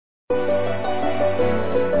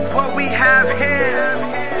we have here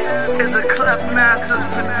is a Clef Masters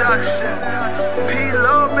production.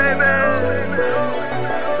 P-Lo, baby.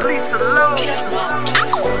 Lisa Lopes.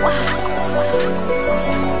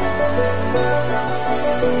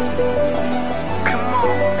 Come on.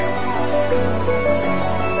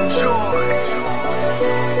 Joy.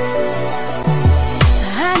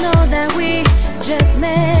 I know that we just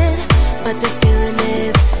met, but this feeling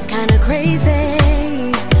is kinda crazy.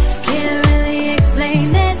 Can't really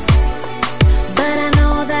explain it, but I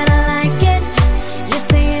know that I like it. You're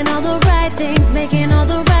saying all the right things, making all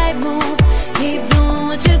the right moves. Keep doing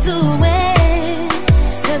what you're doing,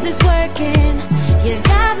 'cause it's working. You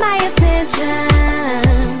got my attention.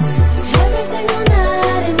 Every single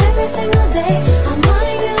night and every single day, I'm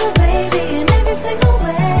wanting you, baby, in every single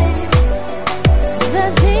way. The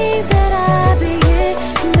things that I be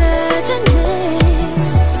imagining,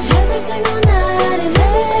 every single night and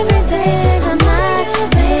every single night,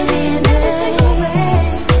 baby, in every single way.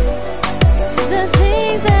 The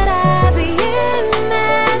things that I be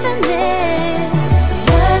imagining.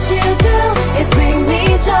 What you do is bring me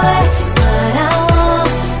joy. What I want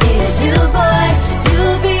is you, boy. You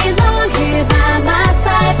belong here by my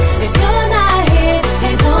side. If you're not here,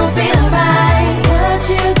 it don't feel right. What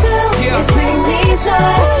you do is bring me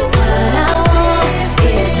joy. What I want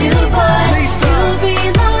is you, boy. You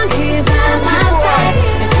belong here by my side.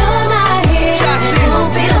 If you're not here, Chachi. it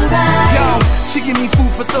don't feel right. Yo, she give me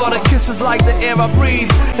food for thought. Her kisses like the air I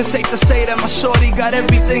breathe. It's safe to say that my shorty got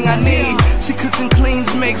everything I need. She cooks and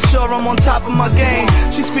cleans, makes sure I'm on top of my game.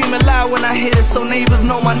 She screaming loud when I hit it, so neighbors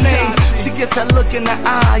know my name. She gets that look in the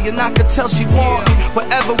eye, and I can tell she want me.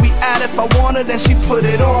 Wherever we at, if I want her, then she put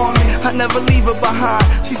it on me. I never leave her behind.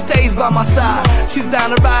 She stays by my side. She's down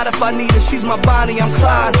to ride if I need her. She's my Bonnie, I'm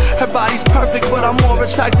Clyde. Her body's perfect, but I'm more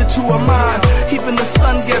attracted to her mind. Even the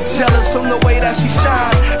sun gets jealous from the way that she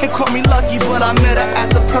shines. And call me lucky, but I met her at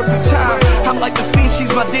the perfect time. I'm like a fiend,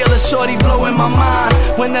 she's my dealer, shorty blowing my mind.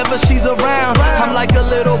 Whenever she's around, I'm like a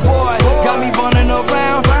little boy. Got me running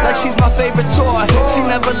around like she's my favorite toy. She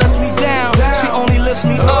never lets me down, she only lifts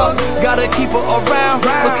me up. Gotta keep her around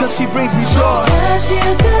because she brings me joy. What you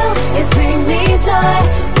do is bring me joy.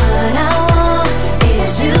 What I want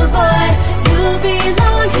is you, boy. You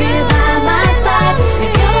belong here by my side.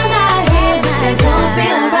 If you're not here, it don't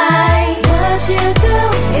feel right. What you do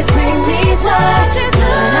is bring me joy.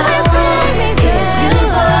 What I want is you,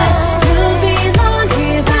 boy. You belong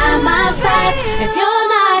here by my side. If you're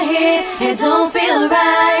not here, it don't feel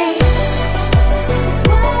right.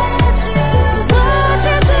 What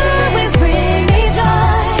you do is bring me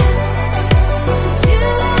joy. You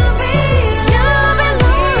belong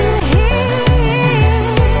here.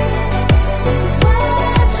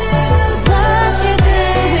 What you do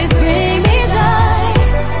is bring me joy.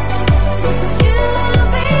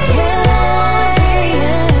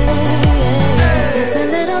 It's the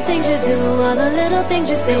little things you do, all the little things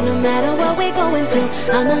you say. No matter what we're going through,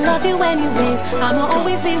 I'ma love you anyways. I'ma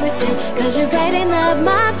always be with you, 'cause you brighten up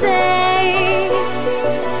my day.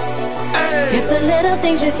 It's the little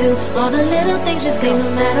things you do, all the little things you say. No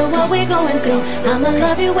matter what we're going through, I'ma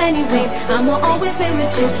love you anyways. I'ma always be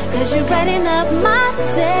with you, 'cause you brighten up my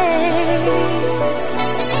day.